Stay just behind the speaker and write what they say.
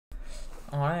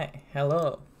Alright,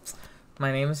 hello.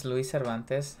 My name is Luis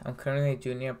Cervantes. I'm currently a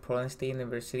junior at Portland State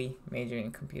University, majoring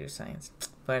in computer science.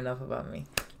 But enough about me.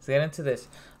 Let's get into this.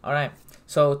 Alright,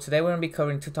 so today we're going to be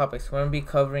covering two topics. We're going to be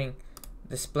covering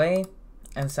display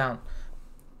and sound.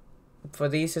 For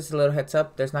these, just a little heads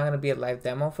up, there's not going to be a live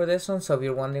demo for this one. So if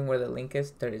you're wondering where the link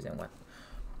is, there isn't one.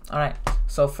 Alright,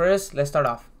 so first, let's start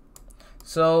off.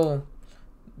 So,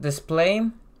 display,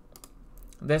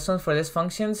 this one for this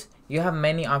functions, you have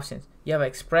many options. You have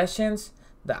expressions,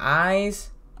 the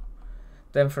eyes,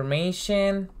 the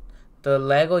information, the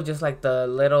Lego, just like the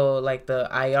little, like the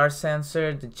IR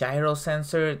sensor, the gyro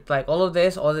sensor, like all of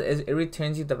this, it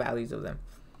returns you the values of them.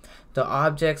 The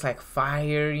objects like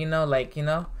fire,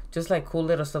 just like cool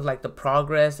little stuff like the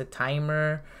progress, the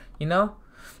timer,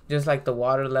 just like the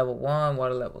water level 1,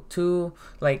 water level 2,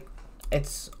 like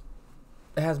it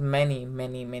has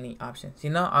many options.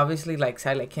 Obviously, like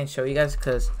sadly I can't show you guys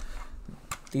because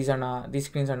these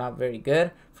screens are not very good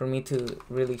for me to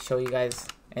really show you guys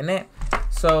in it.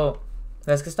 So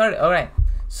let's get started. All right,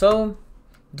 so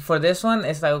for this one,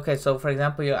 it's like, okay, so for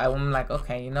example, I'm like,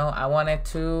 okay, I want it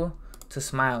to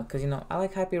smile because I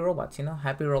like happy robots.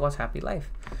 Happy robots, happy life.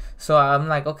 So I'm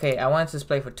like, okay, I want it to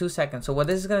display for 2 seconds. So what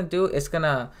this is gonna do is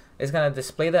gonna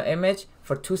display the image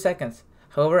for 2 seconds.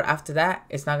 However, after that,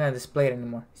 it's not gonna display it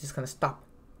anymore. It's just gonna stop.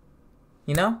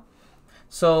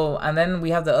 So, and then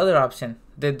we have the other option.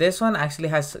 This one actually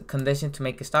has a condition to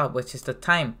make it stop, which is the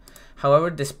time. However,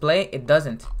 display, it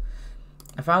doesn't.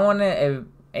 If I wanted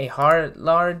a heart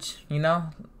large,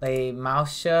 a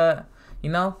mouse shut,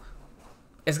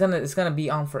 it's gonna be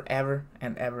on forever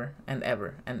and ever and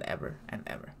ever and ever and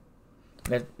ever.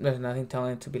 There's nothing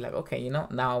telling it to be like, okay, now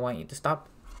I want you to stop,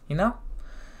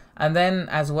 And then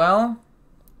as well,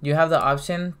 you have the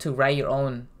option to write your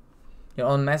own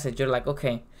message. You're like,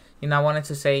 okay, I want it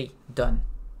to say done,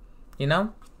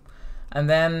 and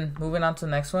then moving on to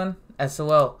the next one as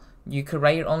well, you could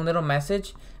write your own little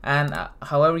message, and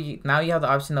however, now you have the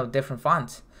option of different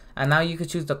fonts, and now you could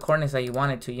choose the corners that you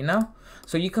want it to,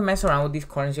 so you can mess around with these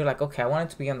corners. You're like, okay, I want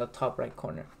it to be on the top right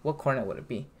corner. What corner would it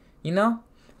be?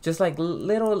 Just like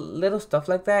little stuff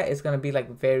like that is gonna be like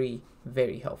very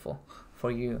helpful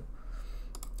for you.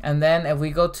 And then if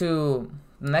we go to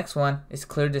the next one, is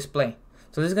clear display.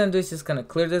 So this is gonna do is just gonna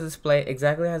clear the display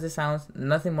exactly as it sounds,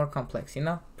 nothing more complex,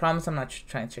 Promise I'm not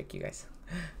trying to trick you guys.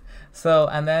 So,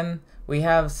 and then we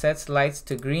have sets lights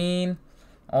to green,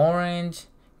 orange,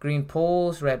 green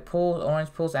pulls, red pulls,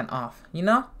 orange pulls, and off,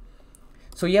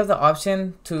 So you have the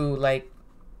option to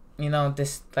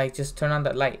just turn on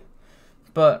that light.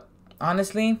 But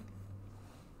honestly,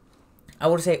 I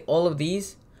would say all of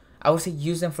these, I would say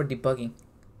use them for debugging.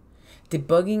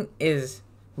 Debugging is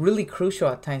really crucial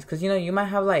at times because you might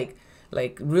have like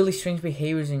really strange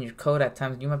behaviors in your code at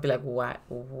times. You might be like,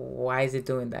 why is it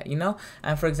doing that?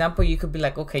 And for example, you could be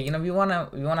like, okay, if you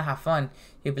wanna have fun,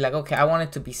 you'd be like, okay, I want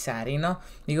it to be sad. You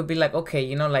could be like,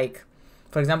 okay, like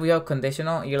for example, you have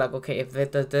conditional. You're like, okay, if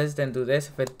it does this, then do this.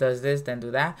 If it does this, then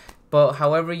do that. But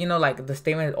however, like the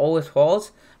statement is always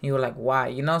false. You're like,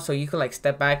 why? So you could like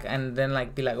step back and then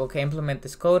like be like, okay, implement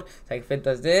this code. It's like if it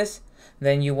does this,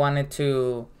 then you want it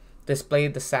to display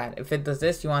the sad. If it does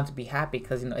this, you want it to be happy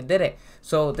because it did it.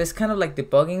 So this kind of like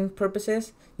debugging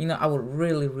purposes, I would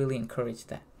really encourage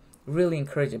that. Really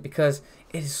encourage it because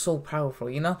it is so powerful.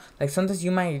 Like sometimes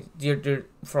you might you're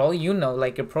for all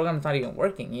like your program is not even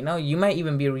working. You might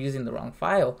even be reusing the wrong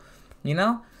file.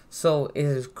 So it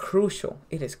is crucial.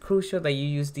 It is crucial that you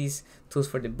use these tools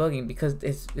for debugging because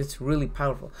it's really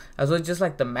powerful. As well, just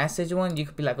like the message one, you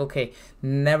could be like, okay,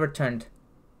 never turned,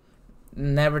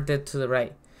 never did to the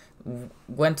right,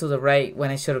 went to the right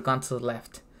when I should have gone to the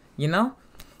left.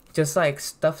 Just like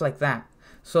stuff like that.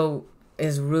 So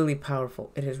it's really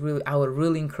powerful. It is really. I would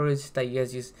really encourage that you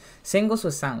guys use. Same goes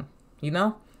with sound.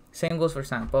 Same goes for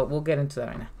sound. But we'll get into that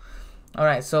right now. All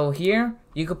right, so here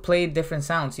you could play different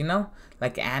sounds,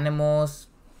 like animals,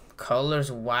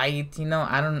 colors, white,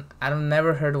 I don't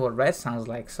never heard what red sounds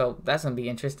like, so that's gonna be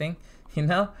interesting,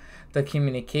 the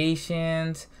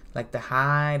communications, like the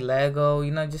high, Lego,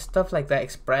 just stuff like that,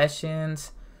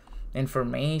 expressions,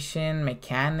 information,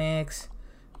 mechanics,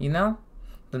 the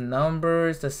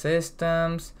numbers, the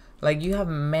systems. Like you have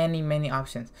many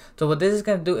options. So what this is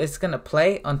gonna do is it's gonna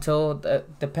play until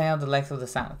depending on the length of the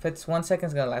sound. If it's 1 second,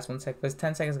 it's gonna last 1 second. If it's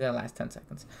 10 seconds, it's gonna last 10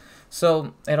 seconds.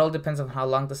 So it all depends on how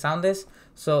long the sound is.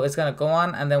 So it's gonna go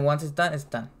on, and then once it's done, it's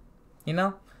done.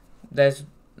 There's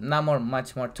not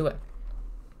much more to it.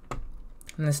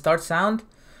 And then start sound.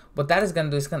 What that is gonna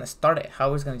do is gonna start it.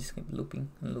 How it's gonna just keep looping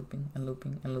and looping and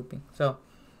looping and looping. So,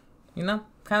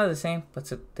 kind of the same,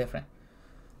 but it's different.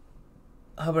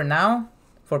 However, now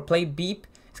for play beep,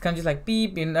 it's kind of just like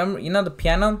beep. You know the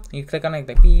piano, you click on it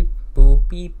like beep boop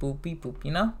beep boop beep boop,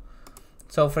 you know.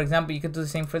 So for example, you could do the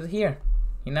same for the here,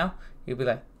 you know. You'll be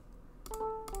like,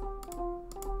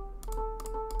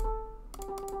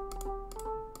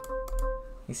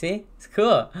 you see, it's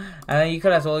cool. And then you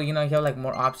could as well, you know, you have like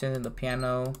more options in the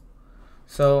piano.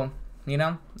 So you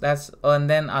know, that's, and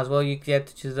then as well you get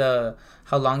to choose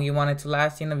how long you want it to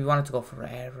last. You know, if you want it to go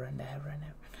forever and ever and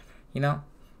ever, you know,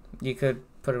 you could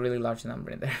put a really large number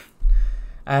in there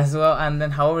as well. And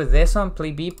then however, this one,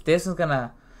 play beep, this one's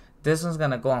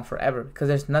gonna go on forever because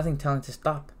there's nothing telling it to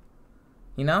stop,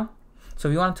 you know. So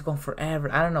if you want it to go on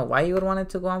forever, I don't know why you would want it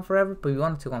to go on forever, but if you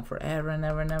want it to go on forever and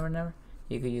ever and ever and ever,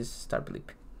 you could use start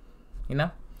bleep, you know.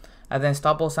 And then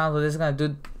stop all sounds. What this is gonna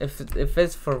do, if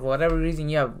it's for whatever reason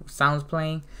you have sounds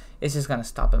playing, it's just gonna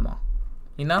stop them all,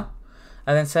 you know.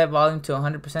 And then set volume to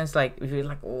 100%. It's like if you're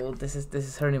like, oh, this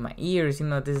is hurting my ears, you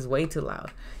know, this is way too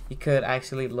loud, you could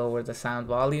actually lower the sound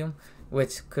volume,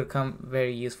 which could come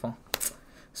very useful.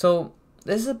 So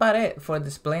this is about it for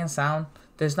display and sound.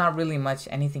 There's not really much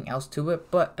anything else to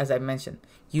it, but as I mentioned,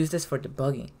 use this for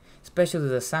debugging, especially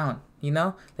the sound, you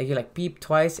know, like you're like beep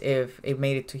twice if it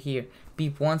made it to here,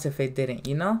 beep once if it didn't,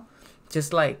 you know.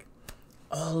 Just like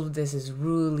all of this is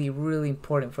really, really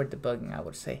important for debugging, I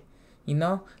would say, you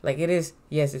know. Like it is,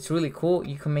 yes, it's really cool.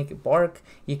 You can make it bark,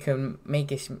 you can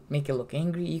make it look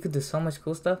angry, you could do so much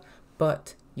cool stuff,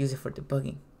 but use it for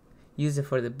debugging. Use it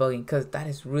for debugging because that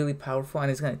is really powerful and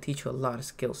it's going to teach you a lot of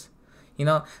skills, you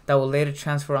know, that will later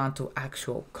transfer onto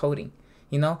actual coding,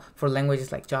 you know, for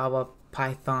languages like Java,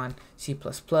 Python, C++,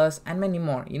 and many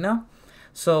more, you know.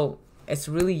 So it's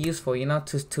really useful, you know,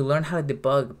 to learn how to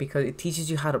debug because it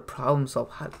teaches you how to problem solve,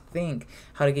 how to think,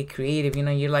 how to get creative, you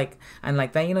know. You're like, and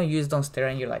like that, you know, you just don't stare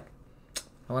and you're like,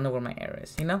 I wonder where my error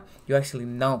is, you know. You actually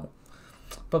know.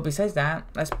 But besides that,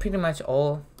 that's pretty much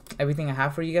everything I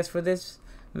have for you guys for this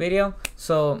video.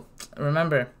 So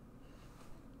remember,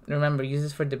 use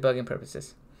this for debugging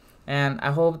purposes. And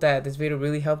I hope that this video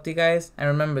really helped you guys. And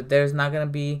remember, there's not gonna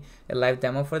be a live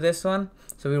demo for this one,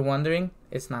 so if you're wondering,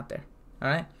 it's not there. All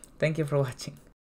right, thank you for watching.